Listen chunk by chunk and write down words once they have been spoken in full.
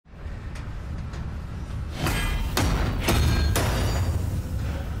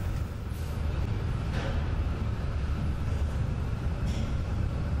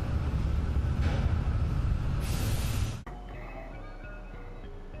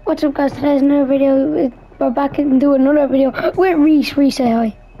What's up guys, today's another video. We're back and do another video with Reese. Reese, say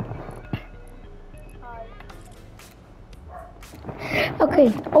hi. Hi.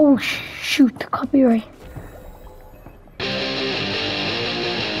 Okay, oh shoot, copyright. Yeah,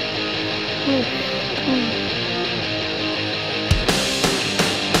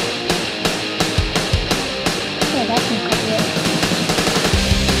 that's some copyright.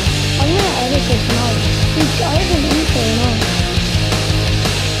 I'm gonna edit this now. I have an intro now.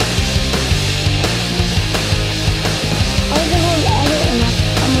 I was gonna edit and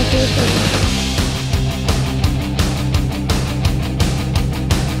I'm gonna do it.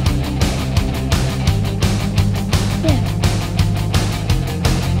 Yeah.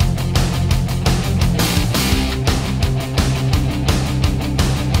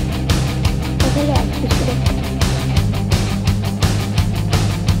 Okay, yeah, just do it.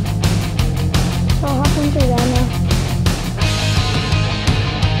 So I'll hop into that now.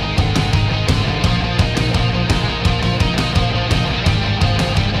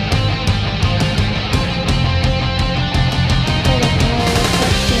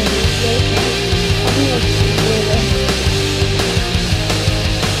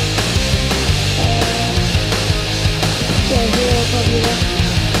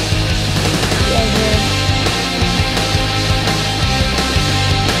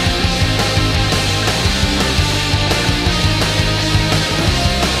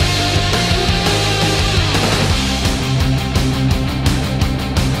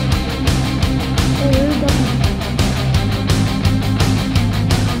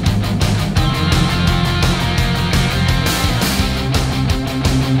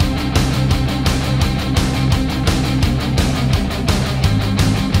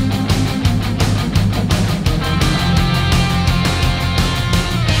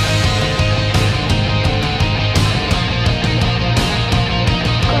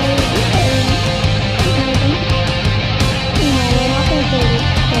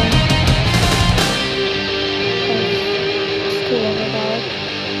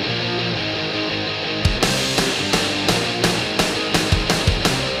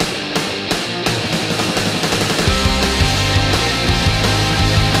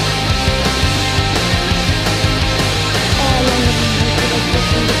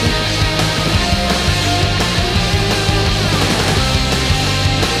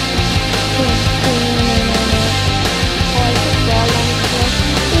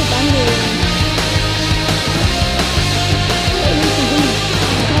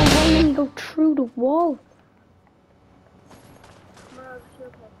 Wall.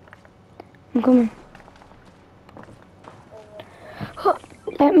 I'm coming. Huh,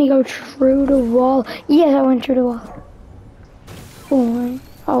 let me go through the wall. Yes, I went through the wall.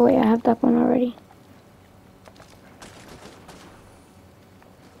 Oh wait, I have that one already.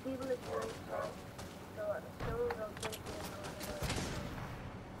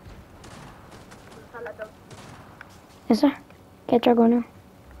 Yes, sir. Get your go now.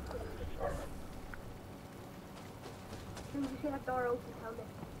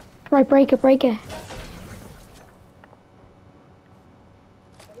 Right, break it, break it.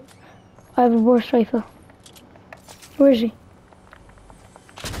 I have a burst rifle. Where is he?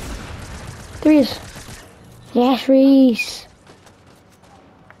 There he is. Yes, Reese.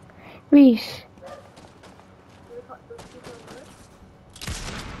 Reese.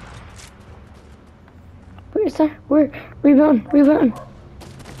 Where is that? Where? Rebound, rebound.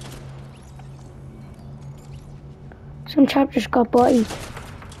 Some chap just got bodied.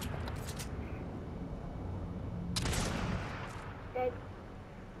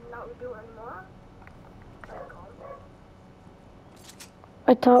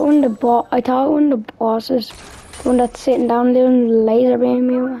 I thought when the boss is the one that's sitting down doing the laser beam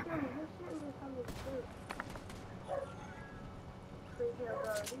me.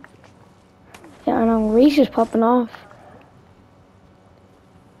 Yeah, I know. Reese is popping off.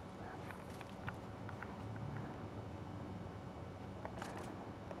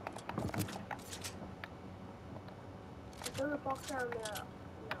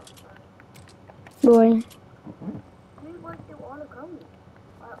 Boy.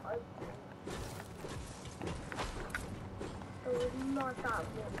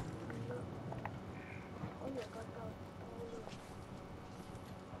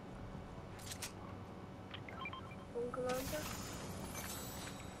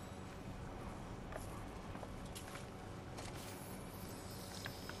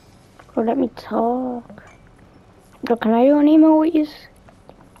 Bro, let me talk. Bro, can I do an email with you?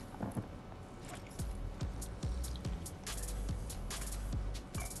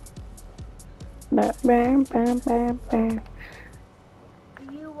 Bam, bam, bam, bam.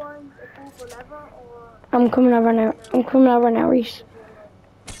 You want a full lever or... I'm coming over now. I'm coming over now, Reese.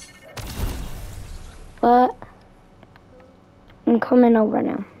 What? I'm coming over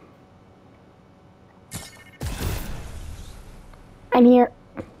now. I'm here.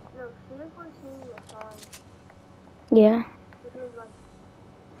 No, see if I sing a song. Yeah. It was like...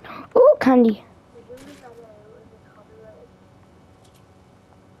 Oh, candy. The music I get was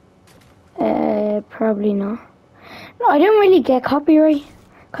copyrighted. Probably not. No, I don't really get copyright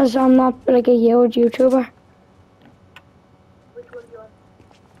because I'm not like a huge YouTuber. Which one do you want?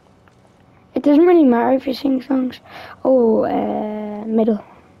 It doesn't really matter if you sing songs. Oh, middle.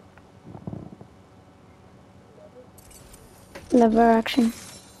 Lever action.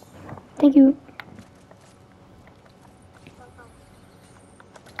 Thank you.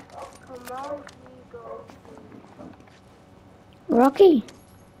 Come on, we go to... Rocky.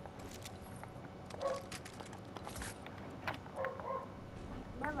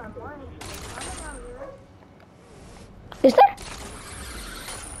 Never mind. I don't know. Is there?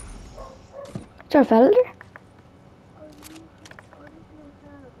 Is there a fella there?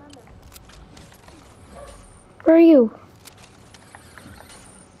 Where are you?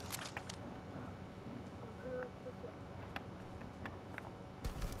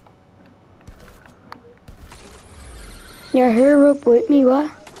 You're here up with me, what?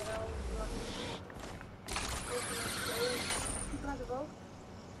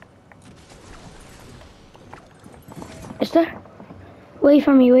 Is there? Wait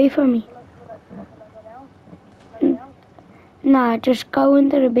for me, wait for me. Nah, just go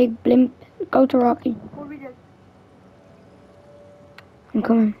into the big blimp. Go to Rocky. I'm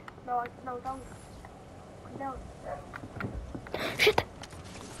coming. No, don't. Come down. Shit.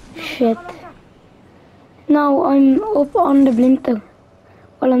 Shit. No, I'm up on the blimp though.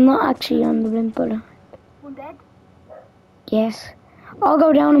 Well, I'm not actually on the blimp, but One dead? yes. I'll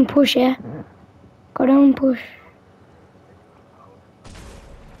go down and push, yeah? Go down and push.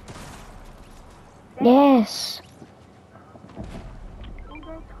 Yes.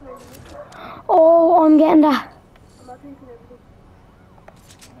 Oh, I'm getting that. I'm not taking everything.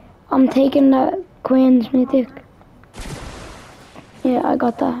 I'm taking that Queen's Mythic. Yeah, I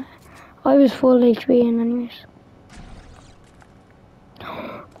got that. I was full HP in anyways.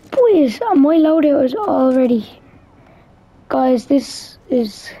 Boys, my loadout is already... Guys, this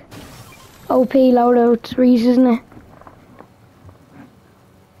is OP loadout Reese, isn't it?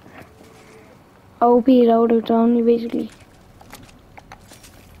 OP loadout only, basically.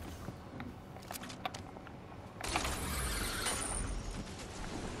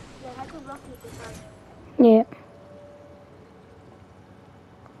 Yeah.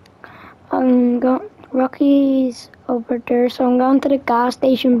 Rocky's over there, so I'm going to the gas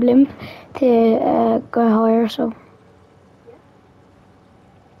station blimp to go higher, so.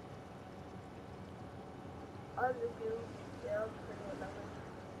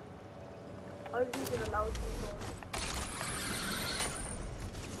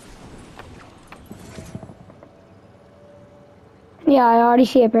 Yeah, I already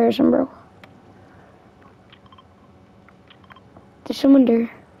see a person, bro. There's someone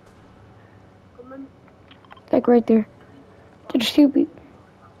there. Like right there. There's two people.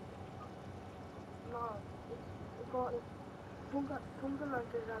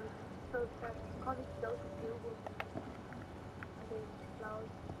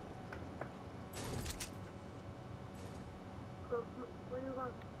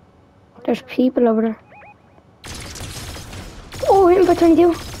 There's people over there. Oh, hit him for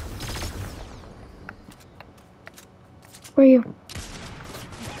 22. Where are you?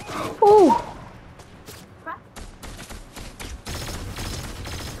 Oh!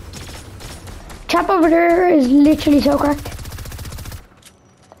 Chap over there is literally so cracked.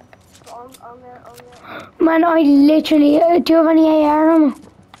 Man, I literally... do you have any AR ammo?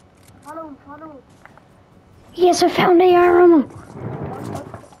 Follow. Yes, I found AR ammo.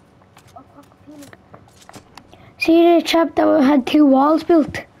 See the chap that had 2 walls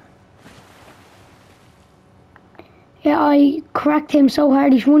built? Yeah, I cracked him so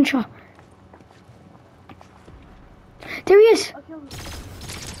hard he's one shot. There he is!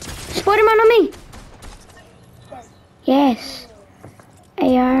 Spider-Man on me! Yes.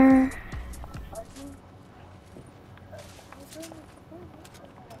 AR.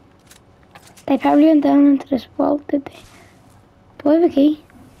 They probably went down into this vault, did they? Do I have a key?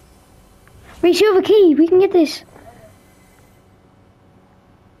 Reece, you have a key. We can get this.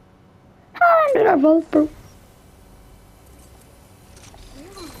 Ah, under our vault, bro.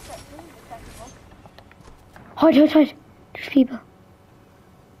 Hide. There's people.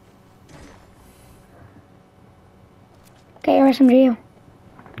 Get your SMG.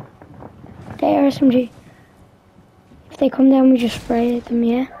 SMG. If they come down, we just spray them,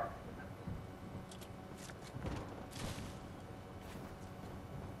 yeah?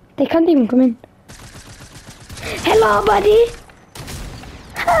 They can't even come in. Hello, buddy!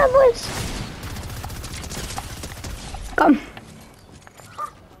 Ah, boys! Come.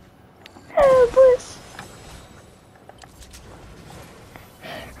 Ah, boys!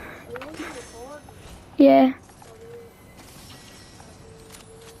 Yeah.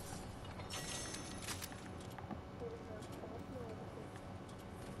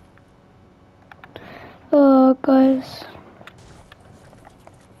 Oh, guys.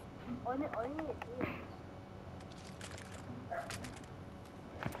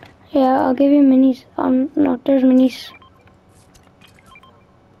 Yeah, I'll give you minis. No, there's minis.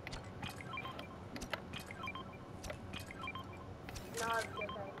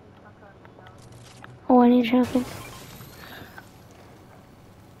 Oh, I need something.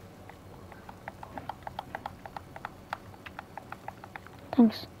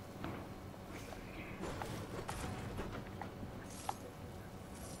 Thanks.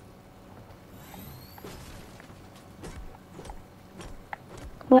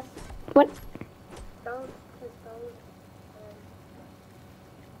 What? What?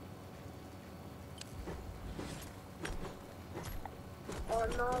 Oh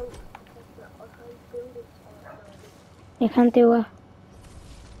no, I can't do this. You can't do it.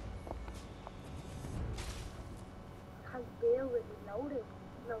 I can't deal with reloading.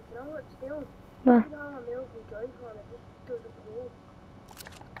 No, you know what it's doing? What? You know how I'm moving the joycon, it just doesn't move.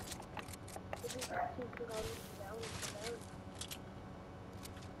 It just keeps going down and down.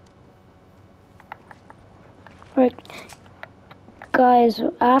 Right. Guys,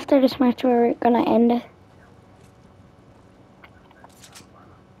 after this match, we're gonna end it.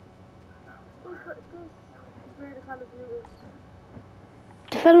 Who's got this? Where the kind of view is?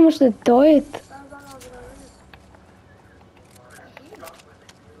 The fella must have died. That was on over there.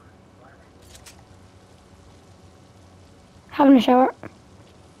 Having a shower.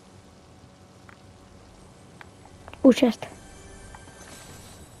 Oh, chest.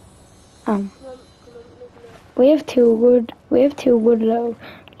 We have two good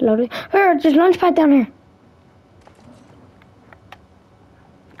loading. Here, there's a launch pad down here.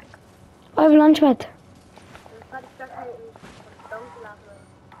 I have a launch pad.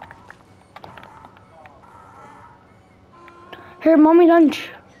 Here, mommy lunch.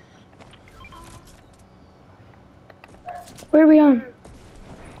 Where are we on?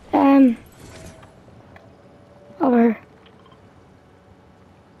 Over here.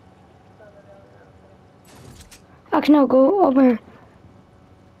 Actually, no, go over here.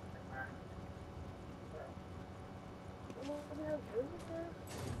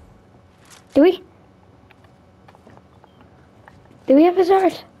 Do we? Do we have a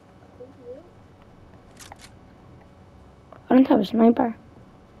sword? I don't have a sniper.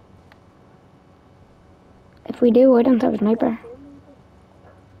 If we do, I don't have a sniper.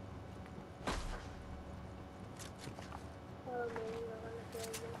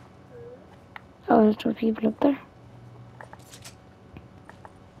 Oh, there's two people up there.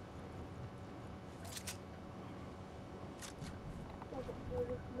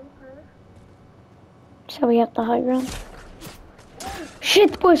 So we have the high ground.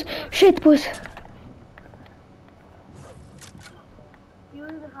 Shit, boys! Shit, boys! You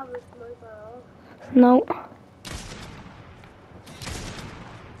even have a sniper off. No.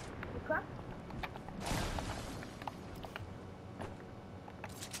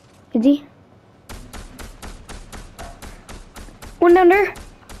 Is he? One down there. No,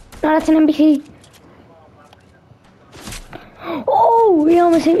 that's an NPC. Oh, he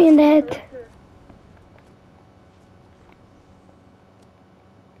almost hit me in the head.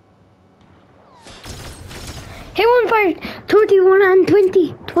 Hit one fire. 31 and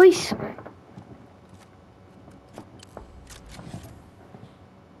 20. Twice.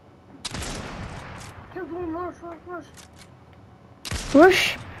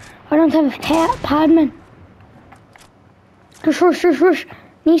 Rush. I don't have a pad, man. Just rush.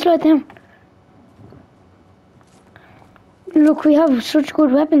 Need to slow it down. Look, we have such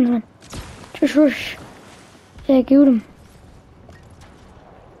good weapons, man. Just rush. Yeah, kill them.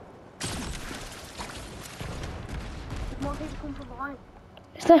 More people come from behind.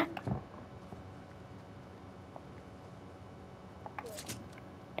 Is there?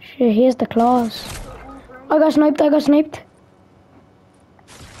 Shit, here's the claws. I got sniped.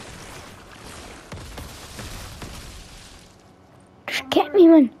 Just get me,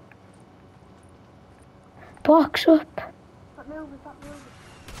 man. Box up. Stop moving.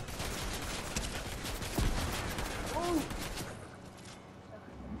 Oh.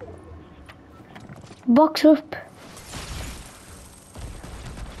 Box up.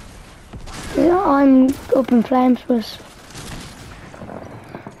 Yeah, I'm up in flames, but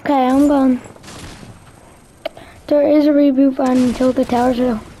okay, I'm gone. There is a reboot van until the towers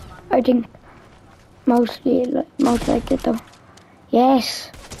though. I think most like it though.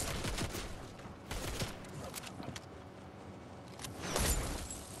 Yes.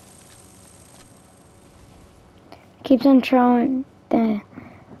 Keeps on throwing the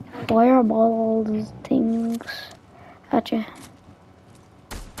fireballs things at you.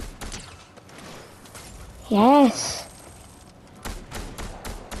 Yes.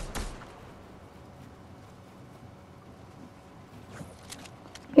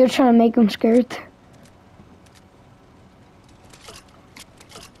 You're trying to make them scared.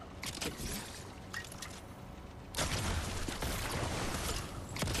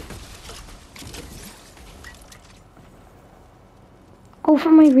 Go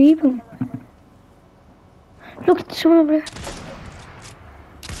for my reboot. Look, there's someone over there.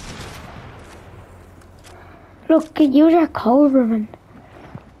 Look, use our cobra, man.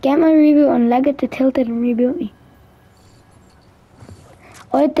 Get my reboot and leg it to tilt it and reboot me.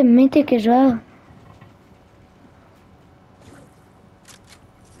 I had the mythic as well.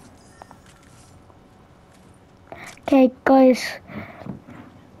 Okay, guys.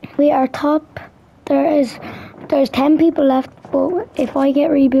 We are top. There's 10 people left, but if I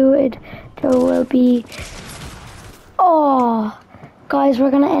get rebooted, there will be... Oh, guys,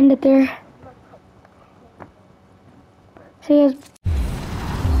 we're gonna end it there. See you guys.